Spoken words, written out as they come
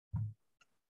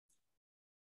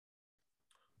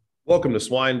Welcome to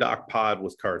Swine Doc Pod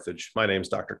with Carthage. My name is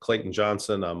Dr. Clayton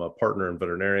Johnson. I'm a partner and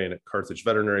veterinarian at Carthage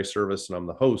Veterinary Service, and I'm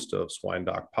the host of Swine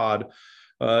Doc Pod.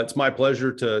 It's my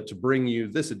pleasure to bring you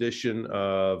this edition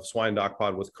of Swine Doc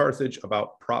Pod with Carthage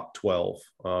about Prop 12.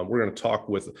 We're going to talk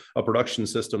with a production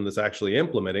system that's actually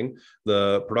implementing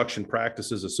the production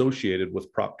practices associated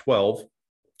with Prop 12.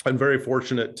 I'm very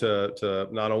fortunate to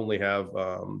not only have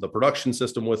the production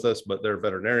system with us, but their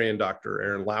veterinarian, Dr.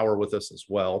 Aaron Lauer, with us as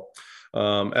well.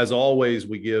 As always,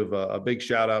 we give a big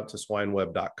shout out to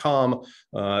swineweb.com.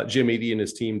 Jim Eady and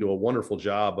his team do a wonderful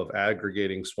job of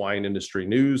aggregating swine industry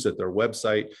news at their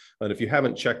website. And if you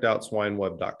haven't checked out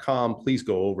swineweb.com, please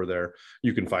go over there.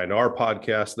 You can find our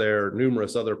podcast there,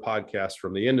 numerous other podcasts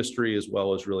from the industry, as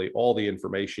well as really all the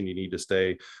information you need to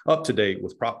stay up to date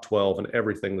with Prop 12 and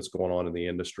everything that's going on in the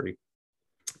industry.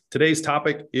 Today's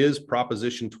topic is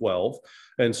Proposition 12,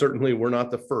 and certainly we're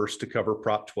not the first to cover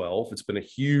Prop 12. It's been a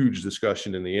huge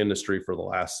discussion in the industry for the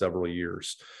last several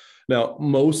years. Now,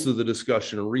 most of the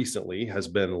discussion recently has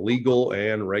been legal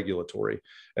and regulatory.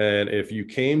 And if you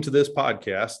came to this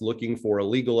podcast looking for a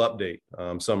legal update,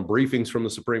 some briefings from the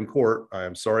Supreme Court, I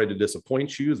am sorry to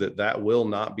disappoint you that will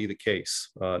not be the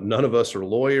case. None of us are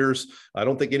lawyers. I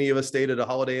don't think any of us stayed at a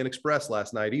Holiday Inn Express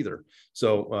last night either.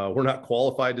 So we're not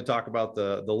qualified to talk about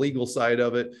the legal side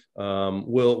of it.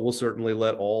 We'll certainly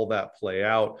let all that play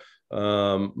out.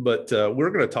 But we're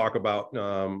going to talk about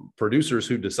producers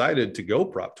who decided to go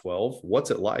Prop 12. What's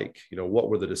it like? What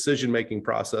were the decision-making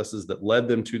processes that led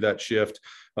them to that shift?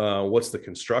 What's the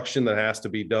construction that has to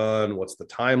be done? What's the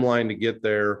timeline to get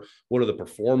there? What are the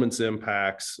performance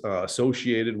impacts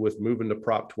associated with moving to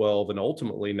Prop 12? And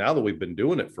ultimately, now that we've been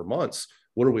doing it for months,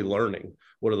 what are we learning?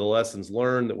 What are the lessons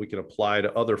learned that we can apply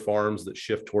to other farms that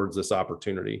shift towards this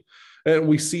opportunity? And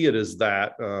we see it as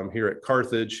that here at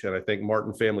Carthage. And I think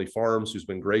Martin Family Farms, who's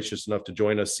been gracious enough to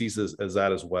join us, sees it as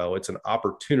that as well. It's an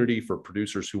opportunity for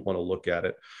producers who want to look at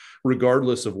it,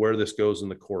 regardless of where this goes in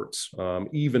the courts.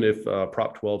 Even if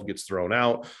Prop 12 gets thrown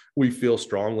out, we feel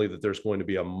strongly that there's going to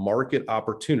be a market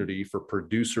opportunity for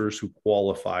producers who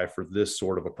qualify for this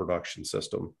sort of a production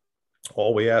system.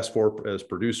 All we ask for as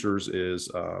producers is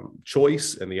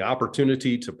choice and the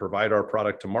opportunity to provide our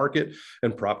product to market,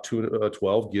 and Prop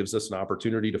 12 gives us an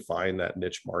opportunity to find that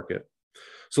niche market.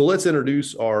 So let's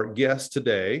introduce our guest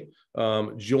today.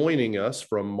 Joining us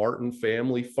from Martin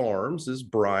Family Farms is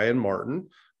Brian Martin.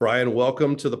 Brian,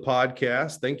 welcome to the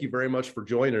podcast. Thank you very much for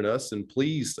joining us, and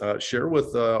please share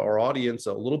with our audience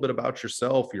a little bit about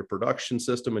yourself, your production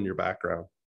system, and your background.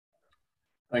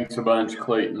 Thanks a bunch,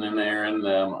 Clayton and Aaron.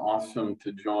 Awesome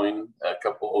to join a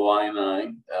couple of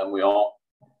Illini.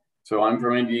 So I'm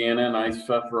from Indiana, and I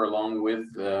suffer along with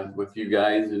you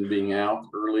guys in being out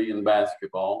early in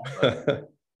basketball.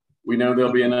 We know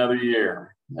there'll be another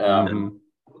year.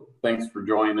 Thanks for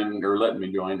joining or letting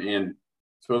me join. And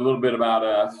so a little bit about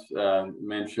us.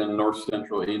 Mentioned North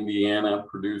Central Indiana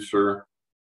producer.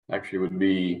 Actually, would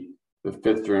be the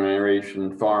fifth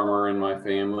generation farmer in my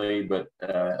family, but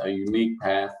a unique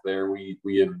path there.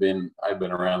 I've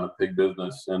been around the pig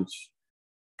business since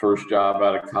first job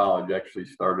out of college. Actually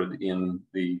started in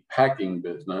the packing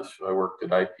business. I worked at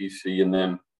IPC and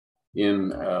then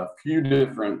in a few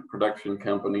different production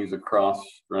companies across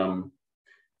from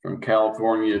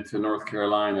California to North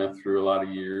Carolina through a lot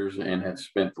of years, and have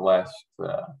spent the last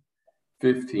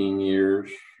 15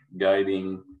 years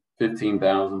guiding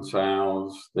 15,000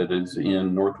 sows that is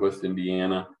in Northwest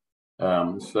Indiana,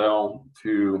 sell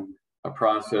to a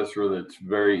processor that's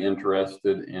very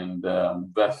interested and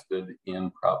vested in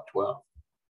Prop 12.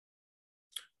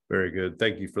 Very good.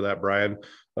 Thank you for that, Brian.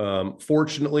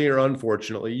 Fortunately or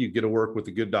unfortunately, you get to work with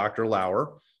the good Dr.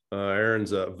 Lauer.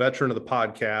 Aaron's a veteran of the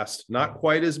podcast, not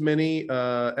quite as many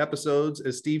episodes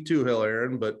as Steve Toohill,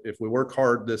 Aaron, but if we work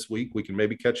hard this week, we can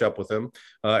maybe catch up with him.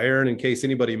 Aaron, in case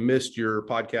anybody missed your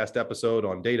podcast episode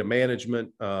on data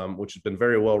management, which has been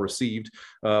very well received,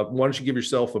 why don't you give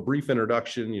yourself a brief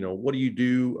introduction? What do you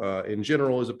do in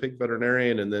general as a pig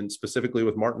veterinarian, and then specifically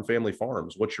with Martin Family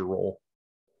Farms? What's your role?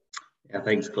 Yeah,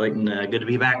 thanks, Clayton. Good to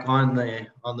be back on the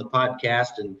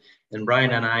podcast, and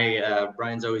Brian and I.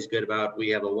 Brian's always good about. We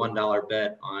have a $1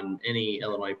 bet on any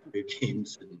Illinois Purdue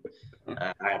games. And,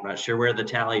 I'm not sure where the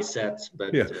tally sets,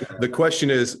 but yeah. The question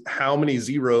is, how many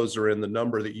zeros are in the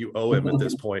number that you owe him at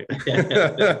this point?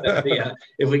 Yeah,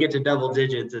 if we get to double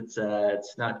digits,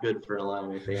 it's not good for an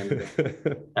Illinois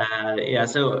fan. Yeah.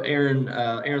 So Aaron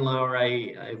Lauer,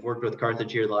 I've worked with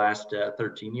Carthage here the last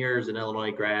 13 years. An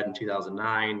Illinois grad in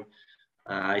 2009.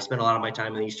 I spent a lot of my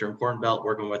time in the Eastern Corn Belt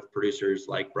working with producers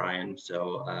like Brian.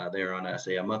 So they're on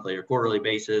a monthly or quarterly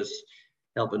basis,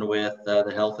 helping with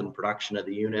the health and production of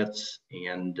the units.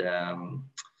 And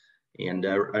And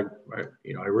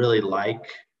I really like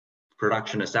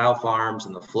production of sow farms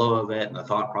and the flow of it and the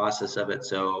thought process of it.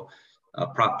 So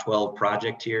Prop 12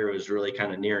 project here was really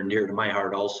kind of near and dear to my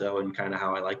heart also, and kind of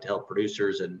how I like to help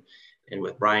producers. And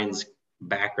with Brian's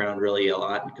background really a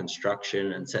lot in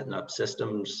construction and setting up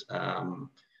systems, I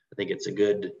think it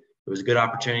was a good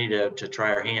opportunity to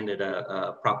try our hand at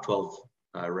a Prop 12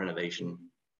 renovation.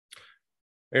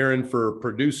 Aaron, for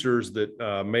producers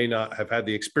that may not have had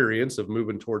the experience of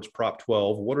moving towards Prop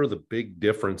 12, what are the big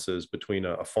differences between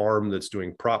a farm that's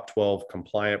doing Prop 12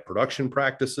 compliant production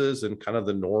practices and kind of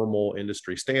the normal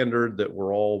industry standard that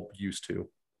we're all used to?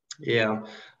 Yeah,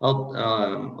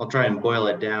 I'll try and boil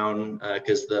it down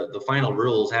because the final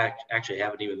rules actually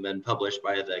haven't even been published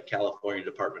by the California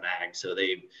Department of Ag. So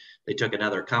they took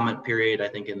another comment period, I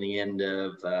think, in the end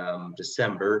of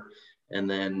December. And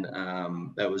then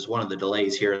that was one of the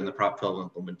delays here in the Prop 12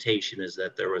 implementation, is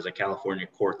that there was a California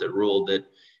court that ruled that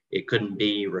it couldn't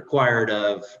be required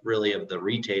of the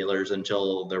retailers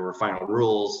until there were final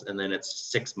rules. And then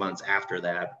it's 6 months after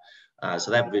that.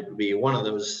 So that would be one of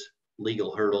those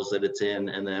legal hurdles that it's in.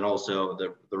 And then also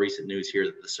the recent news here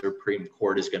that the Supreme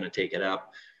Court is going to take it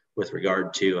up with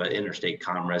regard to interstate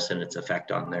commerce and its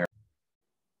effect on there.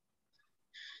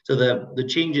 So the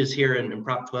changes here in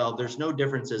Prop 12, there's no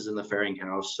differences in the farrowing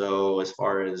house. So as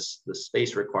far as the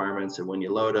space requirements and when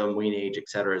you load them, wean age, et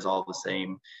cetera, is all the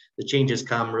same. The changes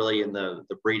come really in the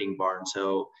breeding barn.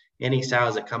 So any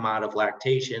sows that come out of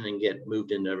lactation and get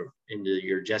moved into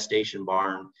your gestation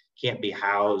barn can't be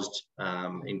housed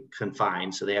and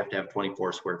confined. So they have to have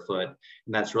 24 square foot.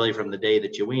 And that's really from the day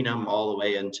that you wean them all the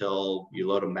way until you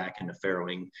load them back into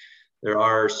farrowing. There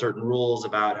are certain rules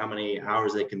about how many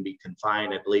hours they can be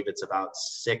confined. I believe it's about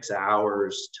 6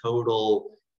 hours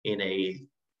total in a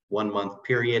 1 month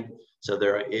period. So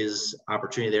there is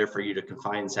opportunity there for you to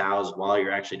confine sows while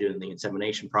you're actually doing the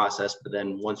insemination process. But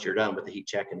then once you're done with the heat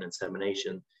check and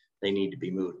insemination, they need to be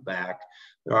moved back.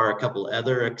 There are a couple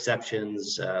other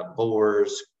exceptions,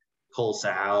 boars, cull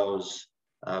sows,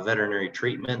 veterinary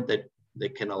treatment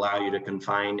that can allow you to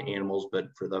confine animals, but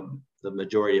for the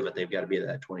majority of it, they've got to be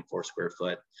that 24 square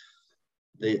foot.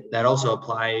 That also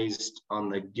applies on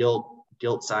the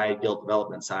gilt side, gilt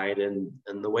development side. And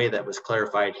the way that was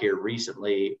clarified here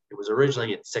recently, it was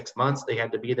originally at 6 months they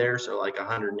had to be there, so like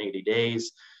 180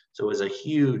 days. So it was a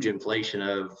huge inflation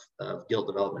of gilt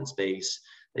development space.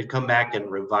 They've come back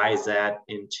and revised that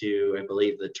into, I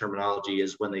believe the terminology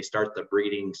is when they start the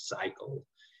breeding cycle.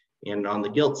 And on the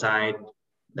gilt side,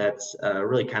 that's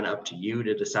really kind of up to you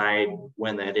to decide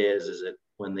when that is. Is it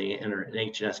when they enter an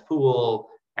H&S pool,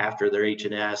 after their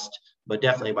H&S, but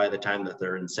definitely by the time that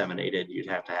they're inseminated, you'd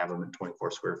have to have them at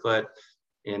 24 square foot.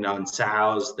 And on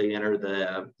sows, they enter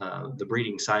the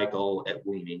breeding cycle at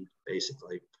weaning,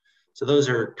 basically. So those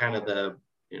are kind of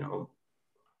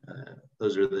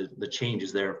those are the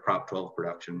changes there of Prop 12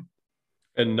 production.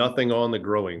 And nothing on the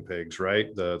growing pigs,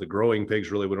 right? The growing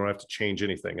pigs, really, we don't have to change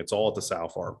anything. It's all at the sow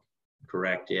farm.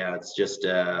 Correct. Yeah, it's just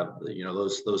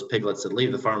those piglets that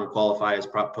leave the farm qualify as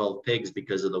Prop 12 pigs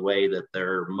because of the way that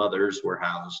their mothers were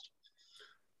housed.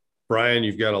 Brian,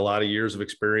 you've got a lot of years of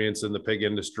experience in the pig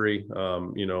industry.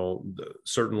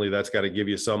 Certainly that's got to give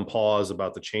you some pause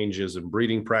about the changes in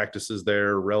breeding practices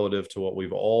there relative to what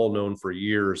we've all known for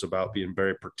years about being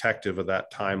very protective of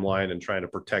that timeline and trying to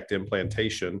protect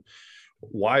implantation.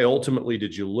 Why ultimately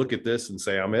did you look at this and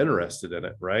say, I'm interested in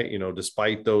it, right?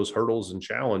 Despite those hurdles and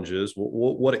challenges,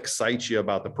 what excites you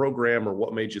about the program, or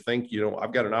what made you think,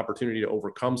 I've got an opportunity to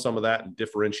overcome some of that and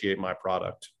differentiate my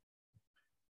product?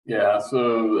 Yeah,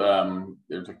 so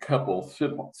there's a couple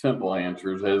simple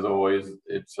answers. As always,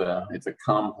 it's a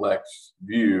complex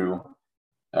view.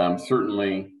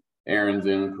 Certainly, Aaron's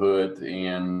input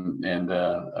and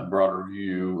a broader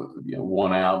view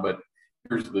won out, but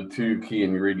here's the two key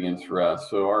ingredients for us.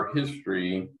 So our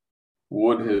history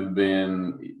would have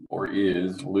been, or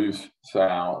is, loose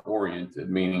sow oriented,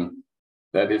 meaning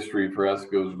that history for us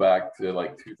goes back to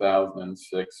like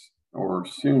 2006 or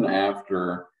soon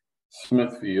after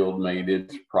Smithfield made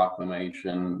its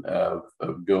proclamation of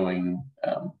going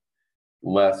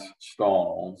less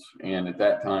stalls. And at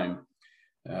that time,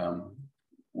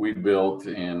 we built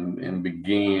and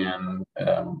began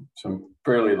some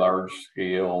fairly large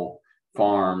scale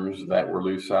farms that were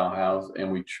loose sow housed, and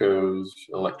we chose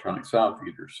electronic sow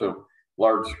feeders. So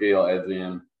large scale as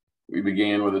in we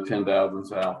began with a 10,000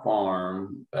 sow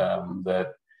farm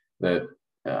that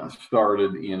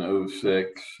started in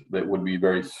 06 that would be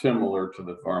very similar to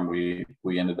the farm we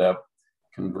ended up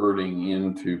converting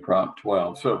into Prop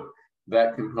 12. So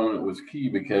that component was key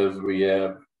because we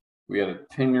have we had a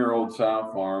 10-year-old sow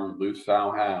farm, loose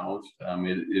sow housed.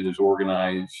 It is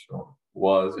organized, or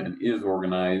was and is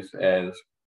organized as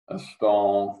a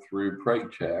stall through Preg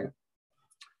Check.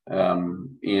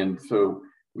 And so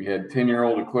we had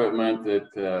 10-year-old equipment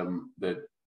that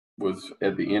was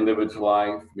at the end of its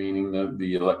life, meaning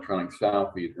the electronic sow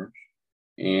feeders.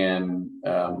 And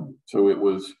so it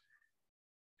was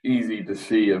easy to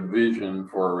see a vision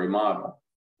for a remodel.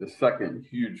 The second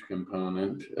huge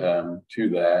component to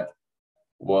that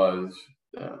was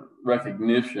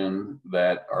recognition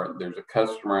that there's a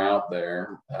customer out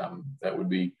there, that would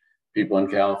be people in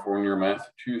California or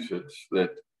Massachusetts, that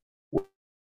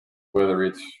whether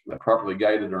it's properly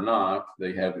guided or not,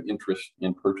 they have interest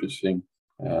in purchasing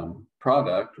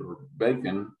product or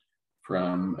bacon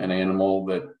from an animal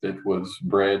that was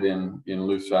bred in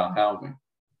loose sow housing.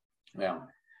 Now,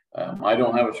 I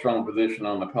don't have a strong position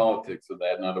on the politics of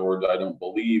that. In other words, I don't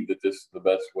believe that this is the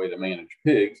best way to manage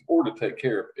pigs or to take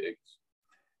care of pigs.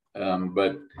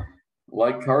 But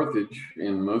like Carthage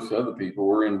and most other people,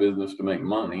 we're in business to make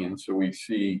money. And so we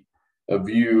see a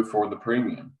view for the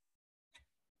premium.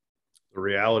 The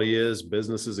reality is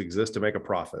businesses exist to make a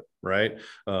profit, right?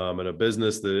 And a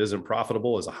business that isn't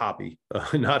profitable is a hobby.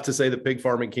 Not to say that pig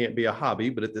farming can't be a hobby,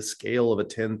 but at the scale of a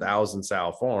 10,000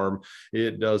 sow farm,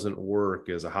 it doesn't work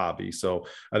as a hobby. So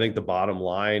I think the bottom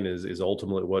line is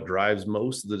ultimately what drives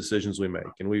most of the decisions we make.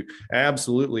 And we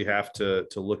absolutely have to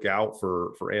look out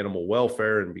for animal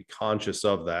welfare and be conscious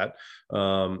of that.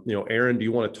 Aaron, do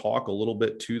you want to talk a little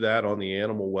bit to that on the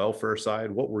animal welfare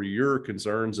side? What were your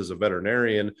concerns as a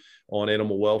veterinarian on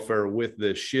animal welfare with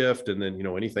this shift? And then,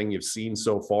 anything you've seen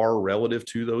so far relative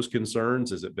to those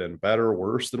concerns? Has it been better or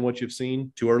worse than what you've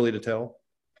seen? Too early to tell?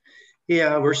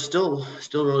 Yeah, we're still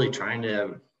really trying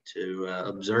to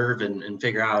observe and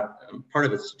figure out. Part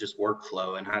of it's just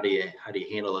workflow and how do you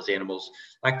handle those animals.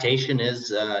 Lactation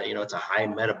is it's a high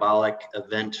metabolic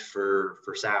event for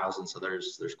sows, and so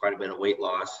there's quite a bit of weight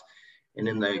loss. And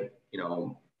in the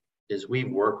as we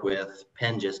work with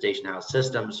pen gestation house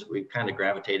systems, we've kind of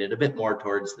gravitated a bit more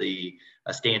towards the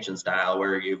stanchion style,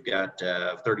 where you've got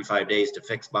 35 days to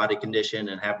fix body condition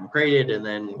and have them crated, and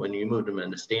then when you move them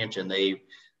into stanchion,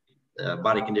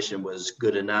 body condition was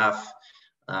good enough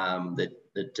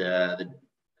that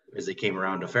as they came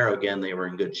around to farrow again, they were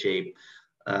in good shape.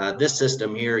 This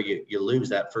system here, you lose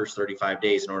that first 35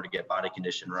 days in order to get body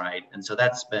condition right. And so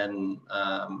that's been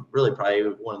really probably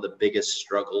one of the biggest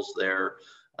struggles there,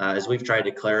 as we've tried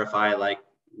to clarify, like,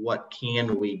 what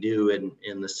can we do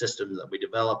in the system that we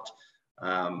developed.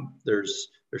 There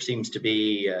seems to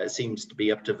be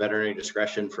up to veterinary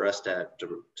discretion for us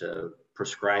to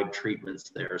prescribe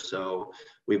treatments there. So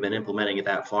we've been implementing at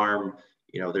that farm.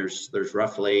 There's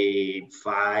roughly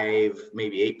 5,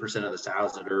 maybe 8% of the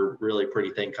sows that are really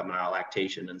pretty thin coming out of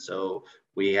lactation. And so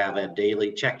we have a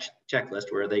daily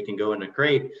checklist where they can go in a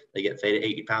crate, they get fed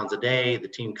 80 pounds a day. The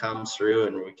team comes through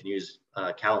and we can use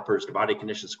calipers to body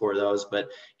condition score those, but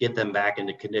get them back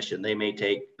into condition. They may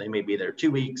be there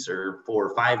 2 weeks or 4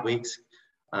 or 5 weeks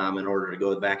in order to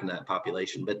go back in that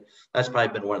population. But that's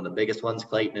probably been one of the biggest ones.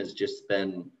 Clayton has just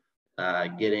been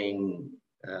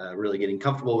really getting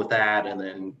comfortable with that, and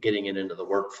then getting it into the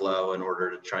workflow in order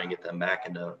to try and get them back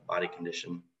into body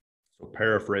condition. So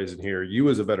paraphrasing here, you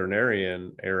as a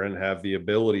veterinarian, Aaron, have the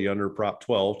ability under Prop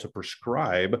 12 to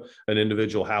prescribe an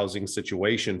individual housing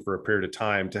situation for a period of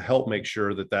time to help make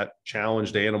sure that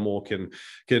challenged animal can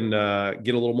get a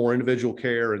little more individual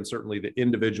care and certainly the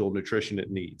individual nutrition it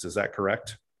needs. Is that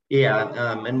correct?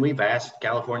 Yeah, and we've asked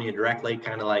California directly,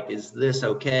 kind of like, is this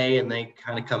okay? And they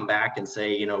kind of come back and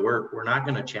say, we're not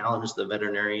going to challenge the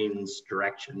veterinarian's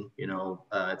direction.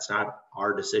 It's not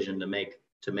our decision to make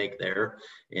there,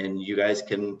 and you guys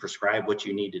can prescribe what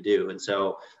you need to do. And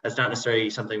so that's not necessarily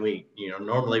something we,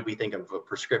 normally we think of a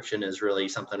prescription as really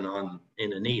something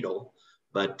in a needle,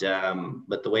 but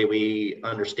the way we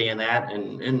understand that,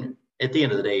 and at the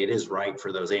end of the day, it is right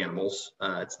for those animals.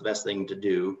 It's the best thing to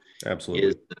do. Absolutely.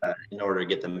 Is in order to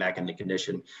get them back into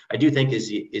condition. I do think as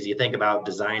you think about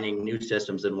designing new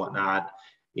systems and whatnot,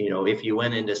 if you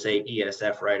went into, say,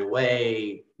 ESF right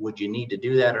away, would you need to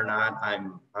do that or not?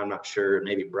 I'm not sure.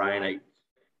 Maybe Brian,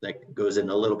 that goes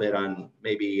in a little bit on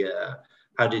maybe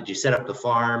how did you set up the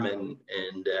farm and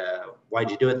why'd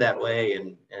you do it that way?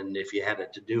 And if you had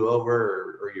it to do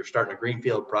over, or you're starting a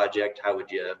greenfield project, how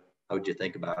would you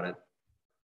think about it?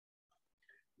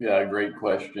 Yeah, great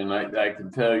question. I can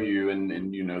tell you,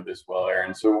 and you know this well,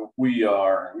 Aaron. So we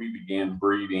began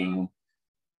breeding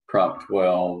Prop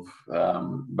 12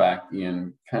 back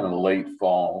in kind of late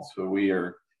fall. So we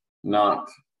are not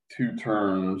 2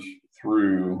 terms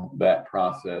through that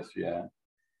process yet.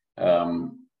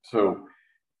 So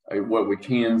what we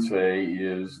can say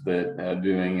is that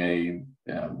doing a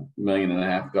 $1.5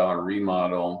 million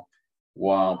remodel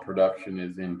while production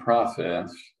is in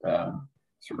process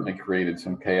certainly created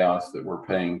some chaos that we're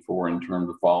paying for in terms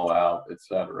of fallout, et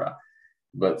cetera.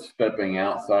 But stepping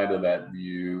outside of that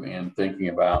view and thinking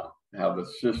about how the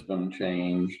system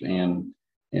changed and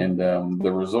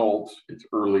the results, it's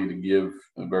early to give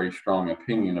a very strong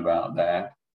opinion about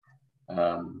that.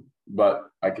 But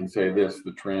I can say this,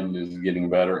 the trend is getting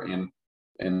better. And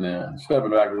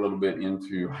stepping back a little bit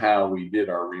into how we did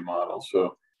our remodel.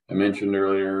 So I mentioned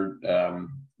earlier,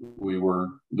 we were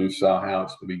loose sow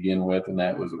house to begin with, and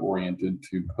that was oriented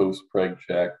to post-preg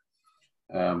check.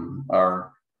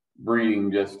 Our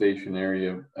breeding gestation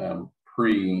area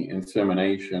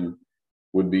pre-insemination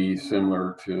would be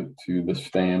similar to the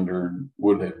standard,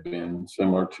 would have been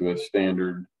similar to a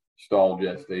standard stall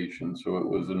gestation. So it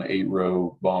was an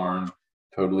 8-row barn,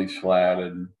 totally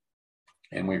slatted,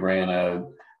 and we ran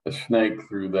a snake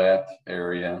through that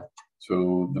area.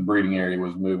 So the breeding area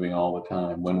was moving all the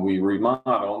time. When we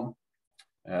remodeled,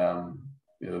 the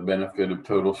benefit of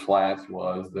total slats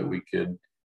was that we could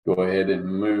go ahead and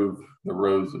move the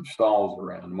rows of stalls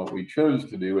around. And what we chose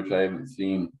to do, which I haven't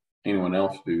seen anyone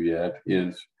else do yet,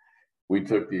 is we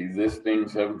took the existing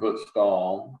 7-foot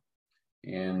stall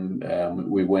and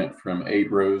we went from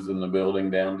 8 rows in the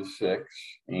building down to 6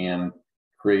 and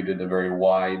created a very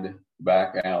wide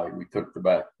back alley. We took the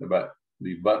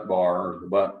butt bar or the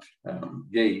butt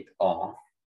gate off,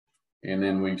 and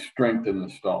then we strengthened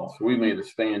the stall. So we made a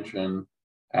stanchion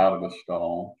out of a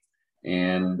stall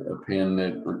and a pen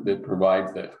that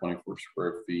provides that 24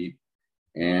 square feet.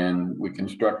 And we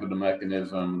constructed a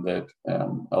mechanism that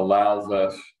allows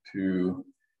us to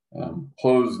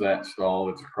close that stall.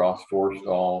 It's across 4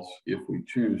 stalls if we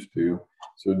choose to.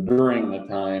 So during the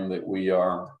time that we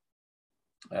are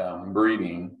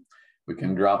breeding, we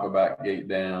can drop a back gate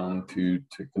down to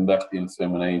conduct the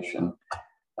insemination.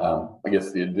 I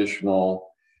guess the additional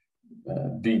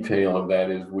detail of that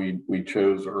is we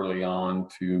chose early on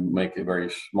to make a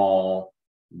very small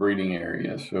breeding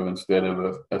area. So instead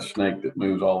of a snake that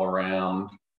moves all around,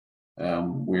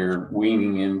 we're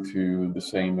weaning into the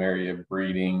same area of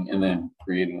breeding and then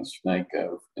creating a snake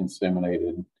of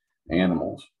inseminated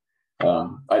animals.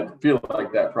 I feel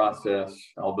like that process,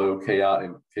 although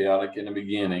chaotic in the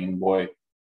beginning, boy,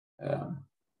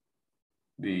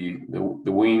 the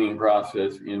weaning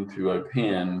process into a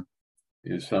pen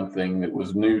is something that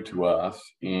was new to us,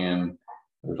 and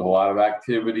there's a lot of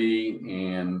activity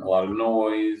and a lot of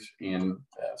noise, and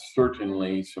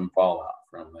certainly some fallout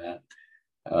from that.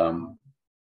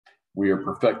 We are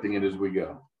perfecting it as we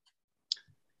go.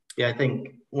 Yeah, I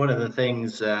think one of the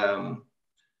things that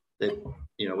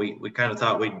we kind of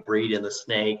thought we'd breed in the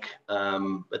snake,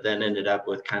 but then ended up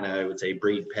with kind of, I would say,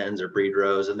 breed pens or breed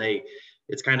rows, and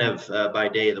it's kind of by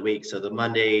day of the week. So the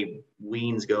Monday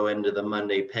weans go into the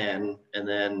Monday pen, and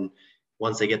then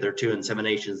once they get their 2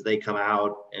 inseminations, they come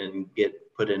out and get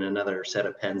put in another set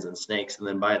of pens and snakes. And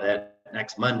then by that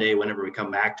next Monday, whenever we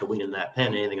come back to wean in that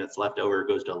pen, anything that's left over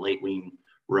goes to a late wean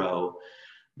row.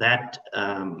 That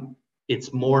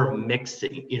it's more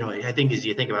mixing. I think as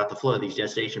you think about the flow of these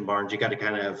gestation barns, you got to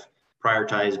kind of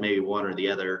prioritize maybe one or the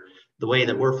other. The way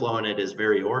that we're flowing it is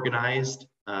very organized.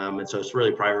 And so it's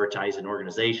really prioritizing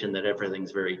organization, that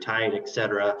everything's very tight, et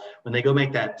cetera. When they go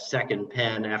make that second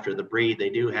pen after the breed, they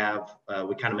do have,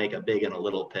 we kind of make a big and a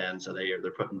little pen. So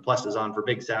they're putting pluses on for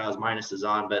big sows, minuses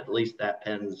on, but at least that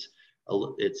pen's,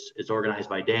 it's organized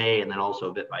by day and then also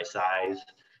a bit by size.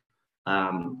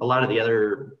 A lot of the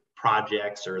other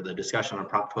projects or the discussion on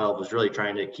Prop 12 was really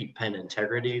trying to keep pen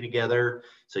integrity together,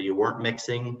 so you weren't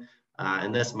mixing.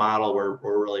 In this model, we're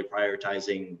really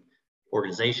prioritizing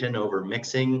organization over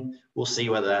mixing. We'll see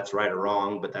whether that's right or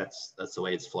wrong, but that's the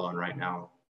way it's flowing right now.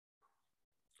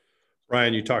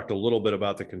 Ryan, you talked a little bit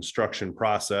about the construction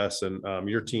process, and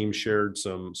your team shared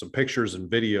some pictures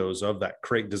and videos of that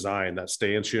crate design, that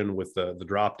stanchion with the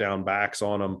drop-down backs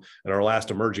on them at our last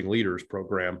Emerging Leaders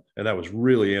program. And that was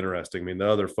really interesting. I mean, the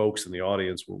other folks in the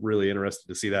audience were really interested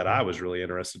to see that. I was really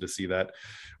interested to see that.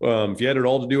 If you had it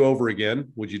all to do over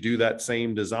again, would you do that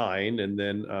same design? And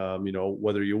then,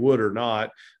 whether you would or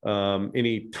not,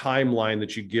 any timeline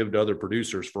that you give to other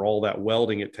producers for all that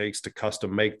welding it takes to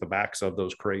custom make the backs of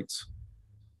those crates?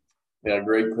 Yeah,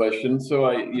 great question. So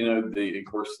of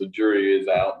course, the jury is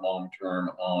out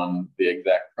long-term on the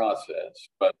exact process,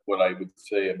 but what I would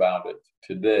say about it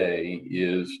today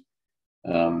is,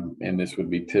 and this would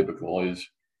be typical, is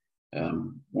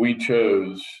we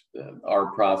chose our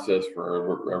process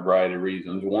for a variety of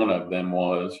reasons. One of them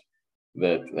was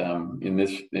that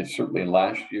certainly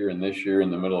last year and this year,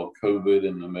 in the middle of COVID,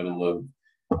 in the middle of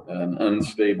an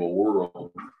unstable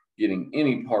world, getting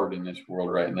any part in this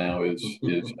world right now is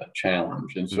a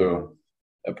challenge. And so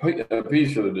a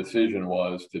piece of the decision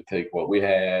was to take what we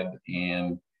had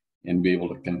and be able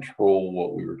to control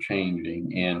what we were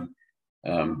changing,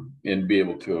 and be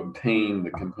able to obtain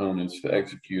the components to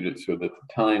execute it, so that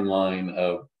the timeline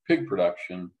of pig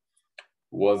production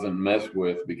wasn't messed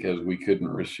with because we couldn't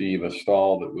receive a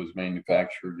stall that was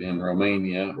manufactured in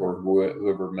Romania or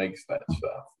whoever makes that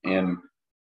stuff. And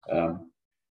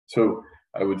so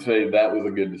I would say that was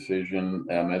a good decision.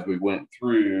 As we went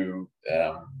through,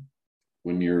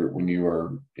 when you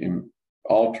are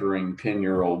altering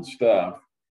 10-year-old stuff,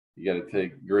 you got to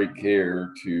take great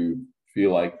care to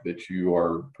feel like that you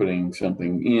are putting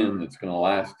something in that's going to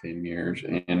last 10 years.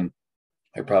 And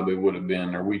I probably would have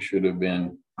been, or we should have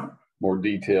been, more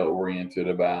detail oriented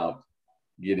about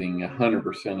getting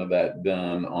 100% of that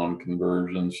done on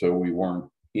conversion, so we weren't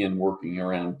working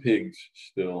around pigs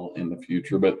still in the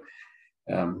future. But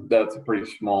that's a pretty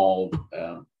small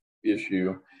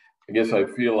issue. I guess I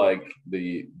feel like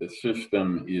the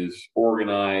system is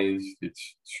organized,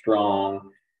 it's strong,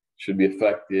 should be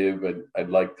effective. I'd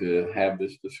like to have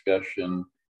this discussion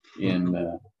in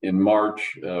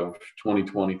March of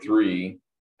 2023,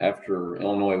 after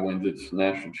Illinois wins its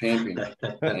national championship,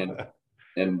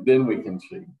 and then we can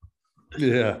see.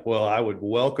 Yeah, well, I would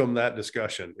welcome that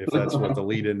discussion if that's what the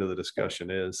lead into the discussion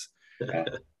is.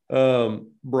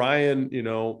 Brian,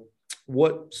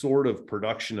 what sort of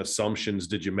production assumptions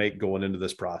did you make going into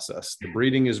this process? The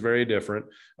breeding is very different.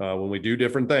 When we do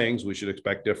different things, we should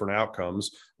expect different outcomes.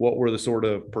 What were the sort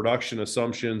of production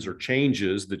assumptions or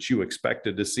changes that you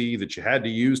expected to see, that you had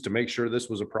to use to make sure this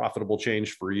was a profitable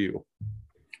change for you?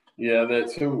 Yeah,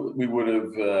 so we would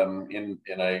have,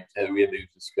 we had these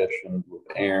discussions with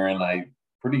Aaron,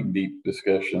 pretty deep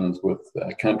discussions with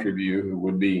Country View, who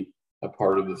would be a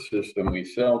part of the system we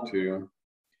sell to,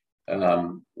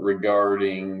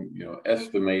 regarding,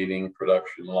 estimating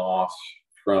production loss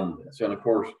from this. And of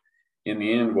course, in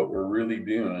the end, what we're really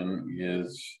doing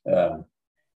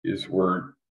is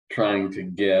we're trying to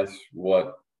guess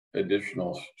what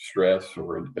additional stress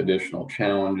or additional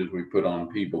challenges we put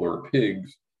on people or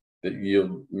pigs that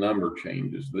yield number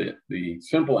changes. The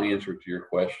simple answer to your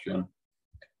question,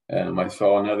 I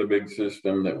saw another big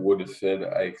system that would have said,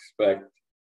 I expect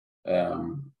a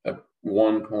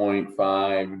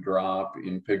 1.5 drop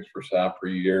in pigs per sow per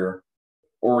year,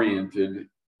 oriented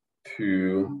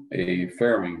to a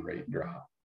farrowing rate drop.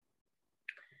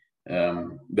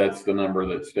 That's the number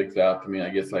that sticks out to me. I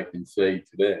guess I can say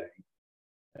today,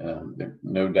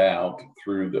 no doubt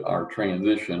through our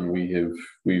transition,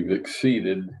 we've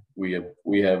exceeded. We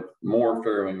have more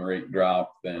farrowing rate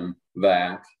drop than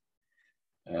that.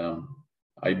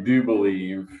 I do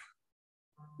believe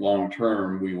long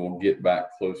term we will get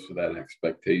back close to that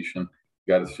expectation.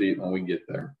 Got to see it when we get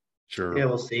there. Sure. Yeah,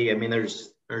 we'll see. I mean,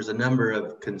 there's a number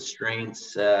of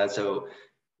constraints, so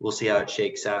we'll see how it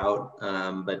shakes out.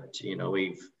 But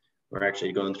we're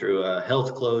actually going through a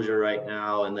health closure right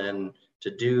now, and then to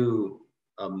do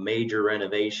a major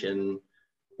renovation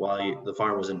while the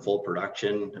farm was in full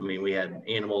production. I mean, we had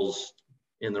animals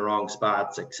in the wrong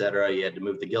spots, et cetera. You had to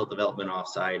move the gilt development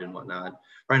offsite and whatnot.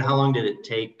 Brian, how long did it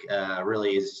take,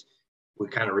 really, as we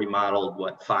kind of remodeled,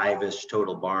 5-ish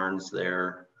total barns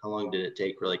there? How long did it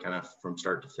take really kind of from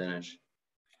start to finish?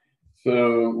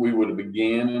 So we would have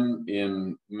began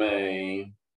in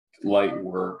May, light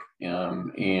work,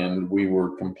 and we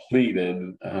were completed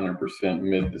 100%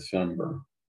 mid-December.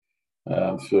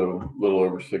 So a little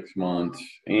over 6 months.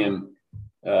 And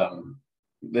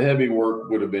the heavy work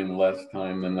would have been less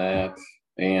time than that.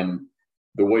 And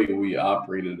the way we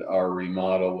operated our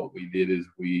remodel, what we did is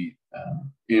we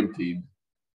emptied.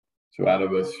 So out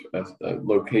of a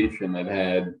location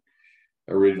that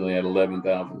originally had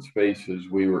 11,000 spaces,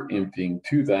 we were emptying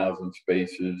 2,000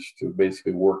 spaces to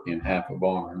basically work in half a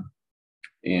barn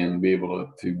and be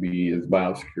able to be as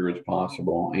biosecure as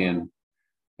possible. And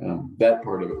that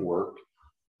part of it worked.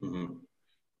 Mm-hmm.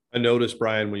 I noticed,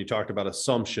 Brian, when you talked about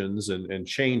assumptions and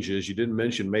changes, you didn't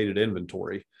mention mated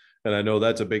inventory. And I know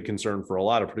that's a big concern for a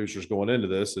lot of producers going into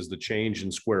this, is the change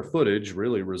in square footage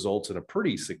really results in a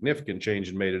pretty significant change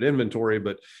in mated inventory.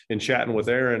 But in chatting with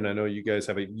Aaron, I know you guys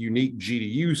have a unique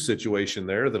GDU situation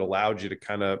there that allowed you to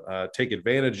kind of take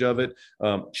advantage of it,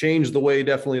 change the way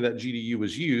definitely that GDU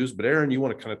was used. But Aaron, you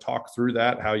want to kind of talk through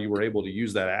that, how you were able to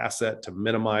use that asset to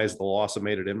minimize the loss of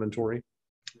mated inventory?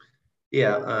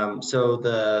 Yeah, so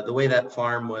the way that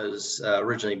farm was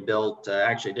originally built,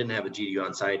 actually didn't have a GDU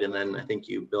on site, and then I think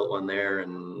you built one there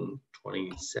in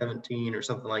 2017 or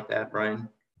something like that, Brian?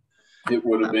 It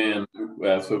would have been,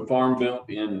 so farm built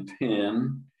in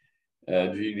 10,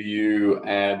 GDU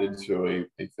added, so a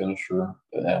finisher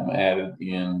added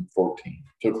in 14.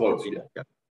 So close, yeah.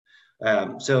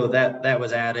 So that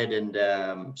was added, and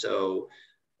that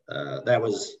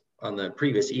was on the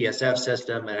previous ESF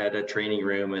system. It had a training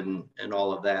room and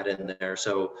all of that in there.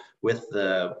 So with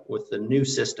the new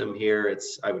system here,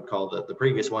 I would call the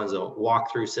previous one's a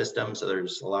walkthrough system. So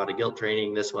there's a lot of GILT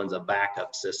training. This one's a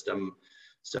backup system.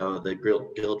 So the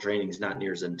GILT training is not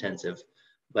near as intensive,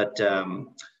 but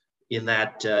in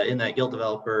that GILT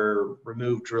developer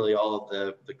removed really all of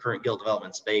the current GILT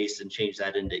development space and changed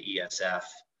that into ESF.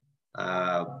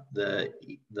 The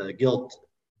GILT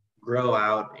grow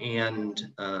out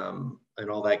and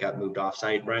all that got moved off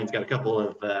site. Brian's got a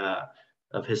couple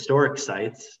of historic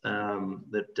sites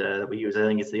that we use. I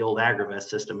think it's the old Agrovest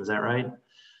system. Is that right?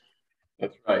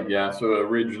 That's right. Yeah. So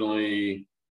originally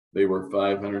they were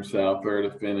 500 South fair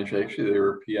to finish. Actually, they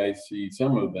were PIC.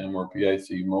 Some of them were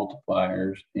PIC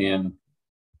multipliers, and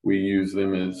we use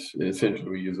them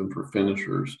we use them for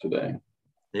finishers today.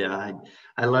 Yeah,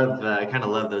 I love, I kind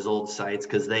of love those old sites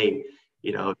because they,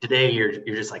 today you're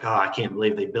just like, oh, I can't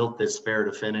believe they built this fair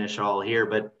to finish all here.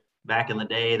 But back in the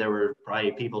day, there were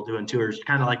probably people doing tours,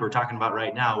 kind of like we're talking about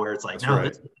right now, where it's like, that's right.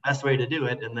 That's the best way to do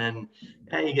it. And then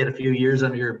you get a few years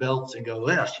under your belts and go,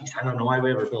 well, geez, I don't know why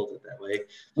we ever built it that way.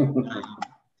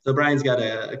 So Brian's got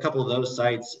a couple of those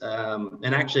sites.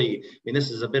 And actually,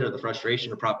 this is a bit of the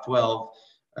frustration of Prop 12.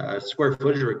 Square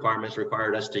footage requirements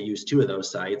required us to use 2 of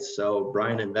those sites. So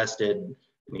Brian invested,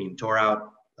 tore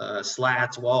out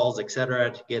slats, walls,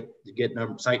 etc., to get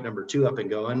site number 2 up and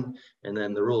going. And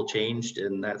then the rule changed,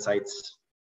 and that site's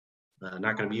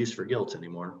not going to be used for GILT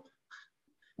anymore.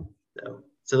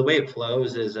 So the way it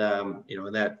flows is,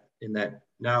 in that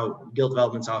now GILT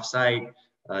development's off-site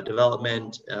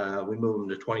development, we move them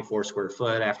to 24 square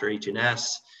foot after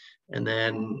H&S. And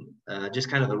then just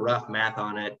kind of the rough math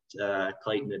on it,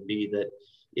 Clayton, would be that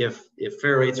if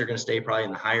fair rates are going to stay probably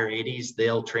in the higher 80s,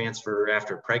 they'll transfer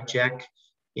after preg check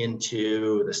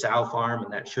into the sow farm,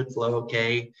 and that should flow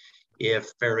okay.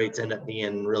 If fair rates end up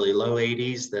being really low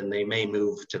 80s, then they may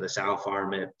move to the sow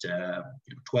farm at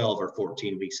 12 or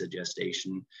 14 weeks of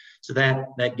gestation. So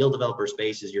that GILT developer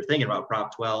space, as you're thinking about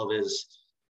Prop 12, is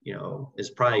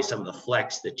probably some of the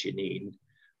flex that you need.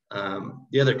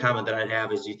 The other comment that I'd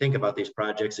have is you think about these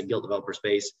projects in GILT developer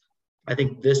space, I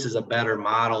think this is a better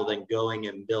model than going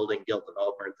and building GILT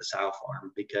developer at the sow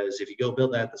farm, because if you go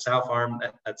build that at the sow farm,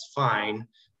 that's fine.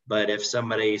 But if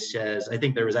somebody says, I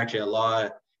think there was actually a law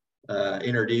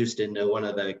introduced into one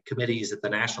of the committees at the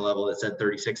national level that said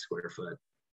 36 square foot.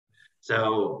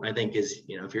 So I think if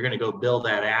you're going to go build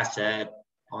that asset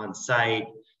on site,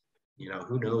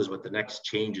 who knows what the next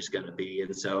change is going to be.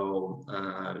 And so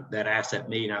that asset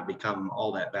may not become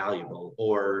all that valuable.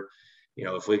 Or,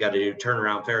 if we got to do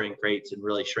turnaround farrowing crates and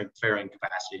really shrink farrowing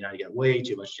capacity, now you got way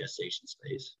too much gestation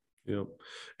space. Yep.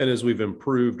 And as we've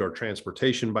improved our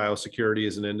transportation biosecurity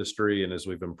as an industry, and as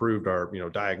we've improved our,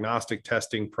 diagnostic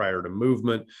testing prior to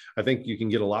movement, I think you can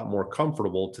get a lot more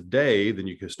comfortable today than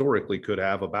you historically could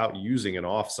have about using an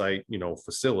offsite,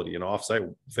 facility, an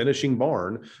offsite finishing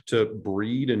barn to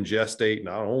breed and gestate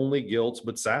not only gilts,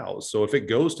 but sows. So if it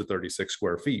goes to 36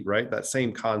 square feet, right, that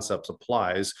same concept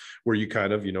applies where you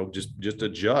kind of, just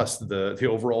adjust the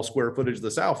overall square footage of the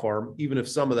sow farm, even if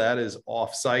some of that is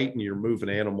offsite and you're moving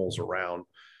animals around.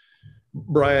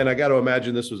 Brian, I got to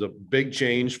imagine this was a big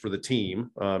change for the team.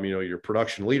 Your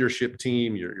production leadership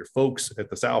team, your folks at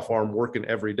the sow farm working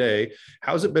every day.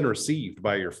 How's it been received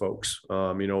by your folks?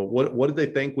 What did they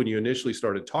think when you initially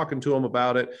started talking to them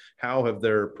about it? How have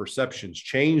their perceptions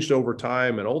changed over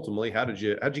time? And ultimately, how'd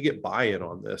you get buy-in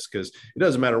on this? Because it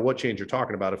doesn't matter what change you're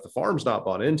talking about. If the farm's not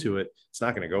bought into it, it's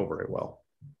not going to go very well.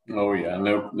 Oh yeah,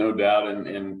 no doubt.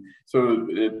 And so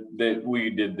that we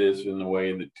did this in a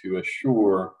way that to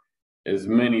assure as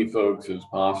many folks as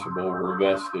possible were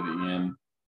vested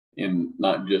in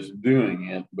not just doing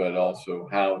it, but also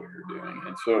how we were doing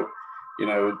it. So,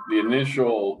 the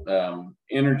initial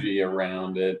energy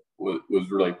around it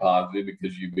was really positive,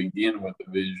 because you begin with the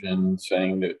vision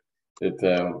saying that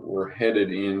we're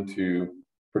headed into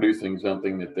producing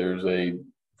something that there's a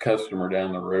customer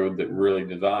down the road that really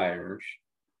desires.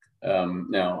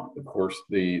 Now, of course,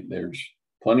 there's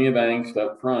plenty of angst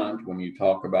up front when you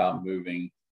talk about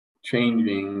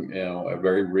changing a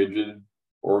very rigid,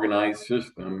 organized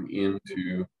system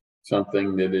into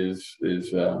something that is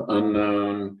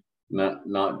unknown,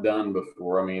 not done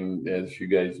before. As you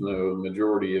guys know, the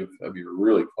majority of your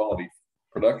really quality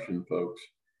production folks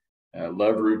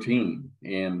love routine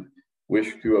and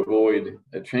wish to avoid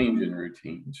a change in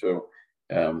routine. So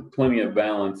plenty of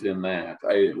balance in that.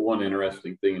 One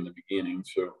interesting thing in the beginning.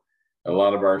 So a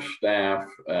lot of our staff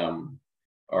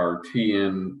are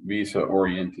TN visa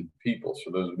oriented people.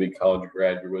 So those would be college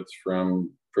graduates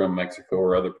from Mexico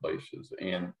or other places.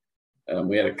 And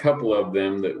we had a couple of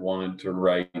them that wanted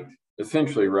to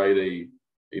essentially write a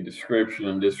description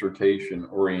and dissertation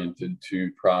oriented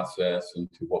to process and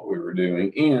to what we were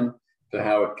doing and to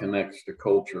how it connects to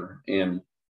culture. And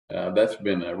that's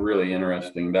been a really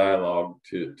interesting dialogue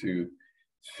to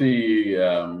see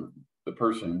the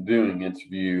person doing its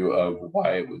view of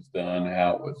why it was done,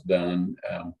 how it was done.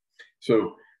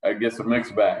 So I guess a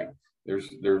mixed bag. There's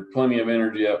plenty of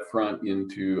energy up front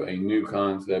into a new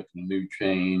concept, a new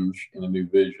change, and a new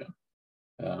vision.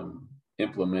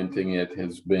 Implementing it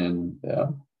has been,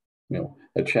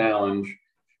 a challenge.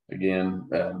 Again,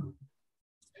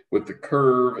 with the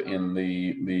curve and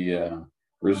the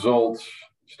results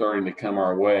starting to come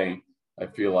our way, I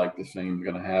feel like the same is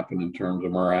going to happen in terms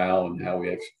of morale and how we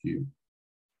execute.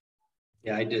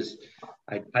 Yeah,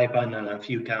 I pipe on a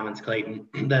few comments, Clayton.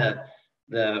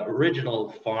 The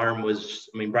original farm was,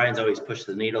 Brian's always pushed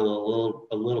the needle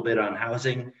a little bit on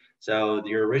housing. So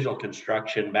the original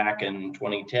construction back in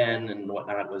 2010 and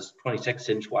whatnot was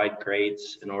 26-inch wide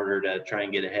crates in order to try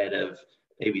and get ahead of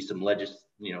maybe some whether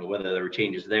there were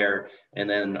changes there, and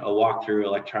then a walk-through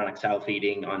electronic sow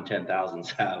feeding on 10,000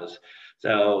 sows.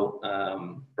 So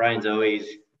Brian's always,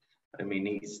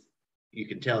 you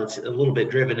can tell it's a little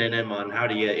bit driven in him on how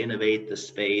do you innovate the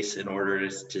space in order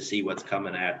to see what's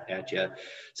coming at you.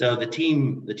 So the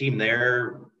team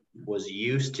there was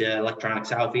used to electronic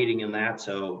sow feeding and that.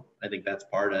 So I think that's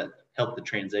part of help the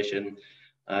transition.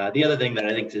 The other thing that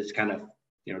I think is kind of,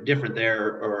 different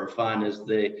there or fun is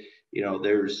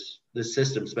this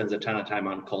system spends a ton of time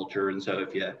on culture. And so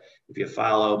if you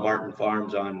follow Martin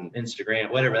Farms on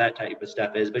Instagram, whatever that type of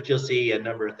stuff is, but you'll see a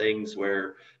number of things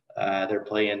where they're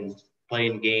playing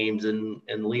games and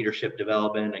leadership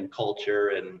development and culture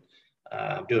and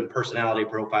doing personality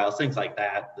profiles, things like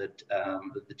that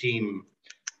the team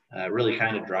really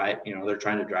kind of drive. They're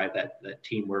trying to drive that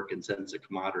teamwork and sense of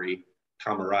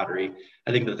camaraderie.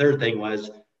 I think the third thing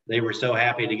was they were so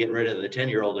happy to get rid of the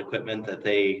 10-year-old equipment that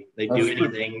they do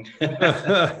anything.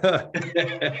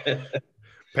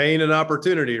 Pain and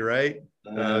opportunity, right?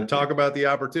 Talk about the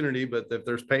opportunity, but if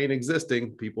there's pain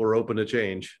existing, people are open to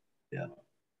change. Yeah.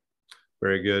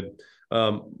 Very good.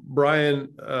 Brian,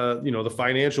 the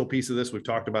financial piece of this, we've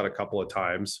talked about a couple of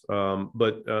times,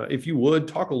 but if you would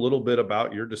talk a little bit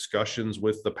about your discussions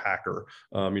with the packer,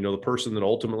 the person that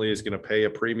ultimately is going to pay a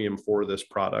premium for this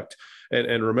product.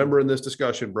 And remember in this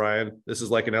discussion, Brian, this is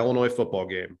like an Illinois football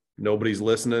game. Nobody's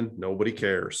listening. Nobody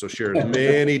cares. So share as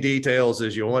many details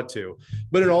as you want to.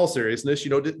 But in all seriousness,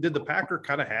 did the packer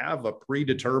kind of have a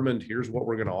predetermined, here's what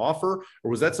we're going to offer?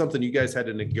 Or was that something you guys had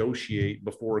to negotiate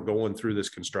before going through this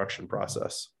construction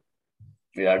process?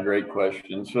 Yeah, great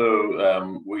question.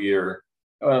 So we are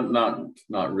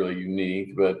not really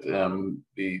unique, but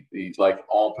the like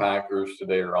all packers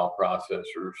today or all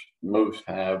processors, most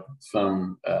have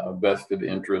some vested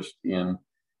interest in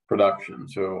production.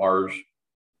 So ours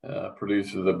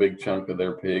produces a big chunk of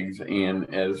their pigs,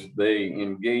 and as they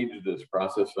engage this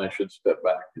process, and I should step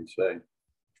back and say,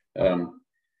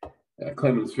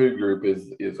 Clemens Food Group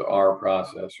is our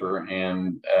processor,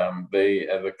 and they,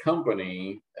 as a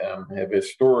company, have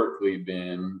historically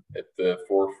been at the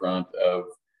forefront of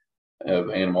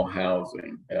animal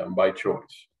housing by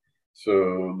choice.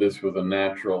 So this was a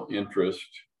natural interest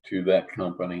to that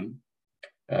company.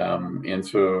 And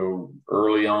so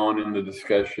early on in the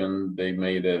discussion, they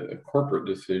made a corporate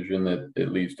decision that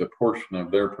at least a portion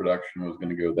of their production was going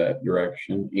to go that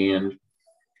direction, and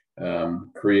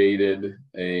created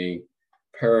a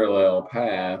parallel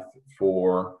path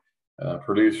for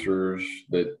producers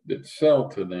that sell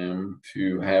to them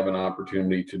to have an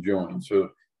opportunity to join. So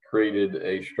created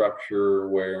a structure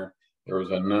where there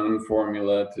was a known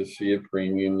formula to see a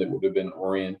premium that would have been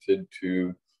oriented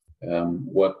to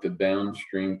what the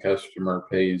downstream customer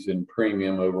pays in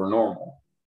premium over normal.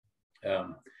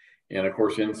 And of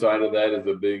course, inside of that is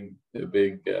a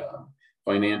big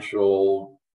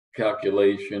financial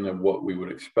calculation of what we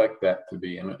would expect that to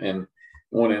be. And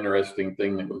one interesting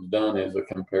thing that was done is a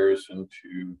comparison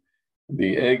to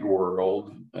the egg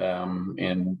world,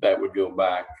 and that would go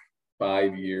back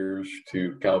 5 years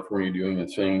to California doing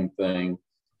the same thing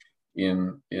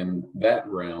in that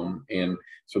realm. And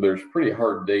so there's pretty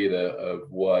hard data of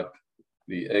what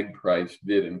the egg price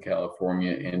did in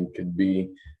California and can be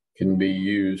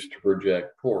used to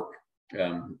project pork.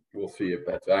 We'll see if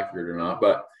that's accurate or not,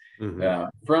 but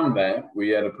from that we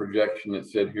had a projection that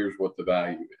said here's what the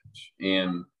value is.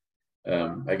 And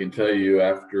I can tell you,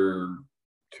 after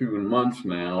 2 months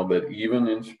now that even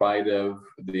in spite of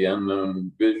the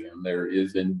unknown vision, there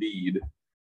is indeed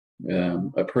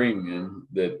a premium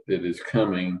that is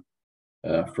coming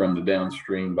from the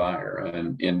downstream buyer.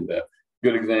 And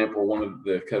good example, one of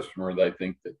the customers I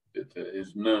think that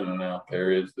is known out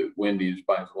there is that Wendy's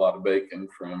buys a lot of bacon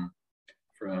from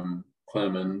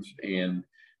Clemens, and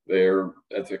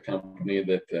that's a company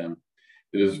that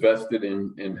is vested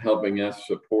in helping us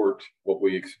support what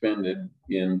we expended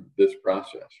in this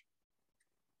process.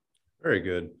 Very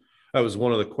good. That was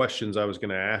one of the questions I was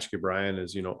going to ask you, Brian,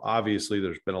 is, obviously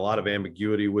there's been a lot of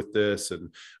ambiguity with this and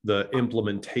the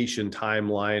implementation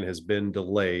timeline has been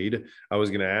delayed. I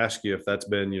was going to ask you if that's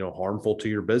been, harmful to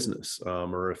your business,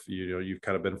 or if, you've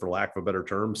kind of been, for lack of a better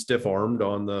term, stiff armed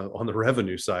on the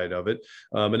revenue side of it.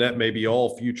 And that may be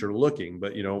all future looking,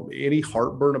 but, any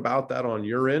heartburn about that on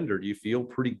your end, or do you feel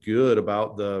pretty good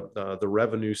about the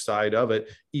revenue side of it,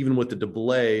 even with the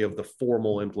delay of the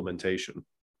formal implementation?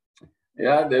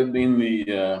 Yeah, I mean,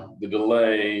 the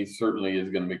delay certainly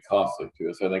is going to be costly to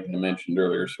us. I think I mentioned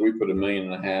earlier. So we put $1.5 million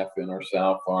in our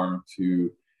sow farm to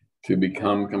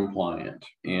become compliant,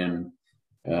 and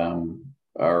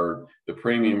the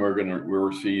premium we're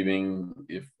receiving,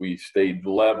 if we stayed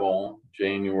level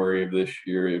January of this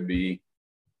year, it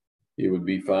would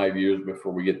be 5 years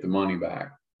before we get the money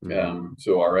back. Mm-hmm.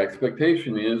 So our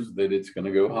expectation is that it's going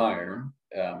to go higher.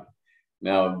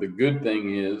 Now, the good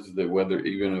thing is that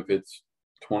even if it's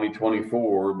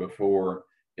 2024 before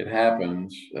it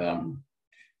happens,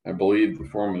 I believe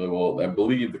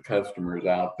the customers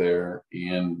out there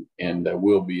and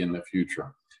will be in the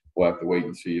future. We'll have to wait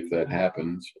and see if that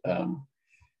happens.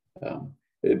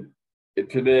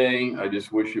 Today, I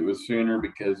just wish it was sooner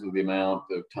because of the amount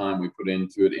of time we put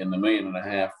into it. In the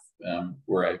 $1.5 million,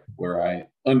 where I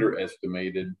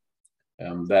underestimated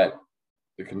that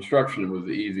the construction was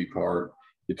the easy part.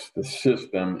 It's the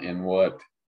system and what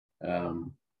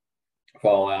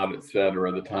fallout, et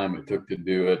cetera, the time it took to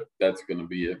do it, that's going to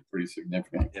be a pretty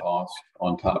significant cost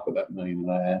on top of that $1.5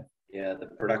 million. Yeah, the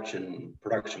production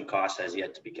cost has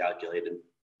yet to be calculated.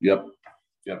 Yep.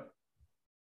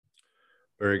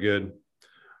 Very good.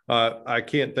 I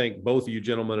can't thank both of you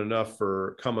gentlemen enough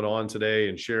for coming on today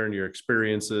and sharing your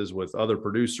experiences with other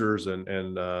producers and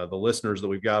the listeners that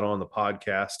we've got on the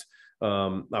podcast.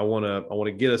 I want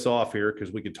to get us off here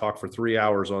because we could talk for 3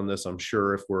 hours on this, I'm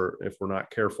sure, if we're not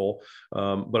careful.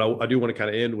 But I do want to kind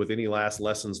of end with any last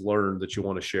lessons learned that you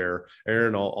want to share.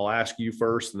 Aaron, I'll ask you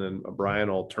first, and then Brian,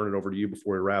 I'll turn it over to you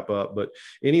before we wrap up. But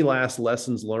any last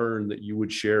lessons learned that you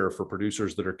would share for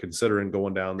producers that are considering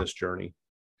going down this journey?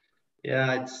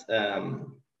 Yeah, it's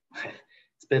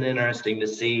been interesting to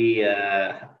see sows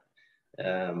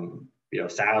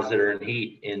that are in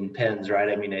heat in pens, right?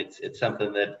 I mean, it's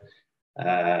something that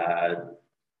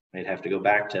I'd have to go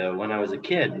back to when I was a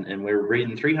kid and we were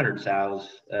breeding 300 sows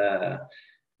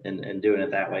and doing it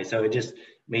that way. So it just,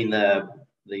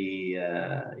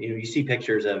 you see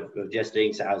pictures of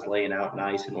gestating sows laying out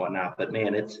nice and whatnot, but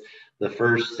man, it's the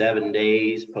first 7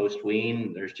 days post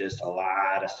wean. There's just a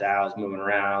lot of sows moving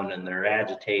around and they're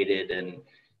agitated, and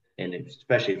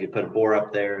especially if you put a boar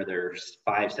up there, there's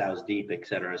 5 sows deep, et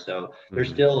cetera. So there's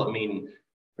still,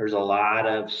 there's a lot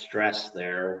of stress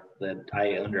there that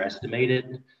I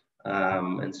underestimated.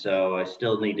 And so I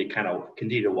still need to kind of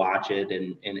continue to watch it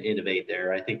and innovate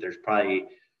there. I think there's probably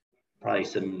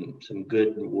some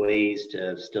good ways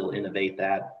to still innovate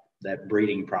that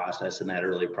breeding process and that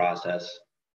early process.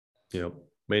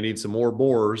 May need some more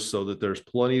boars so that there's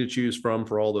plenty to choose from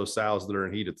for all those sows that are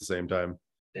in heat at the same time.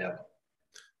 Yeah.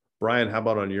 Brian, how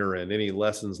about on your end? Any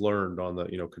lessons learned on the,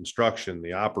 construction,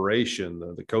 the operation,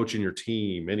 the coaching your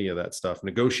team, any of that stuff,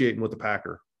 negotiating with the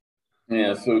packer?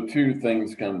 Yeah, so 2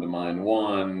 things come to mind.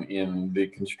 One, in the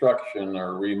construction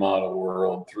or remodel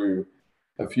world, through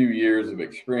a few years of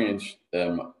experience,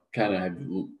 I've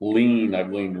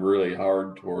leaned really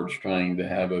hard towards trying to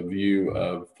have a view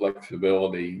of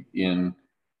flexibility in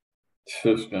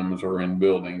systems or in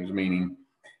buildings, meaning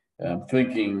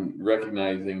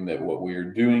recognizing that what we are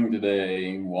doing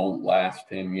today won't last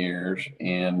 10 years,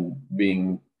 and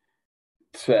being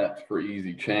set for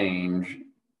easy change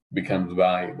becomes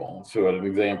valuable. So an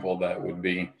example of that would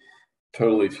be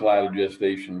totally slatted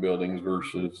gestation buildings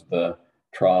versus the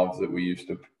troughs that we used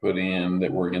to put in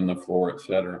that were in the floor, et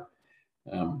cetera.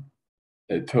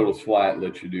 A total slat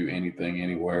lets you do anything,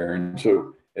 anywhere. And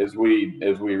so as we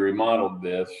remodeled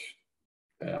this,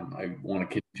 I want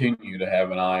to continue to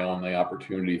have an eye on the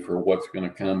opportunity for what's going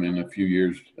to come in a few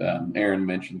years. Aaron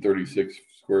mentioned 36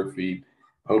 square feet.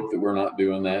 Hope that we're not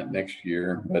doing that next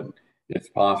year, but it's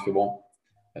possible.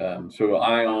 So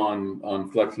eye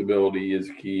on flexibility is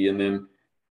key. And then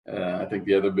I think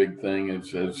the other big thing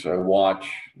is as I watch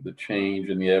the change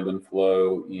and the ebb and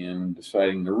flow in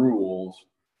deciding the rules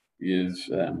is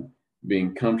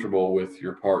being comfortable with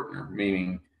your partner,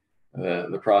 meaning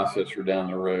the processor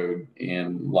down the road.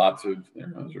 And lots of,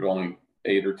 there's only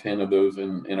 8 or 10 of those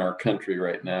in our country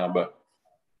right now, but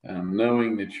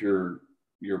knowing that your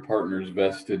partner's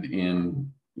vested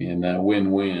in a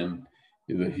win-win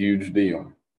is a huge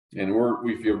deal. And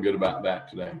we feel good about that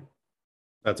today.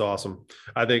 That's awesome.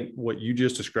 I think what you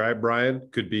just described, Brian,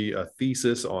 could be a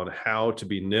thesis on how to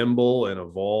be nimble and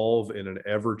evolve in an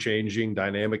ever-changing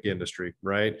dynamic industry,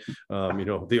 right?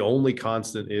 The only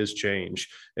constant is change.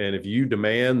 And if you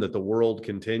demand that the world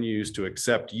continues to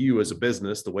accept you as a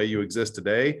business the way you exist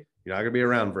today, you're not going to be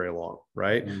around very long,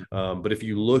 right? But if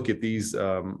you look at these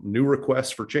new requests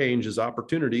for change as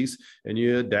opportunities and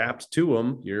you adapt to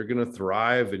them, you're going to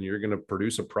thrive and you're going to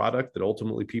produce a product that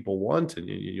ultimately people want, and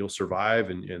you'll survive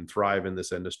and thrive in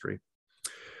this industry.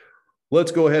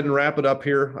 Let's go ahead and wrap it up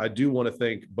here. I do want to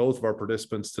thank both of our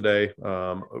participants today.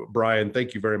 Brian,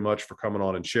 thank you very much for coming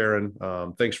on and sharing.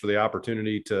 Thanks for the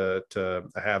opportunity to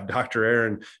have Dr.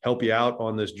 Aaron help you out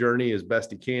on this journey as best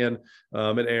he can.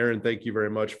 And Aaron, thank you very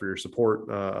much for your support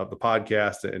of the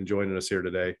podcast and joining us here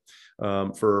today.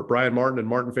 For Brian Martin and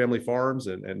Martin Family Farms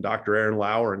and Dr. Aaron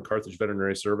Lauer and Carthage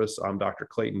Veterinary Service, I'm Dr.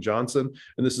 Clayton Johnson,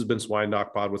 and this has been Swine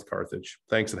Doc Pod with Carthage.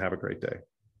 Thanks and have a great day.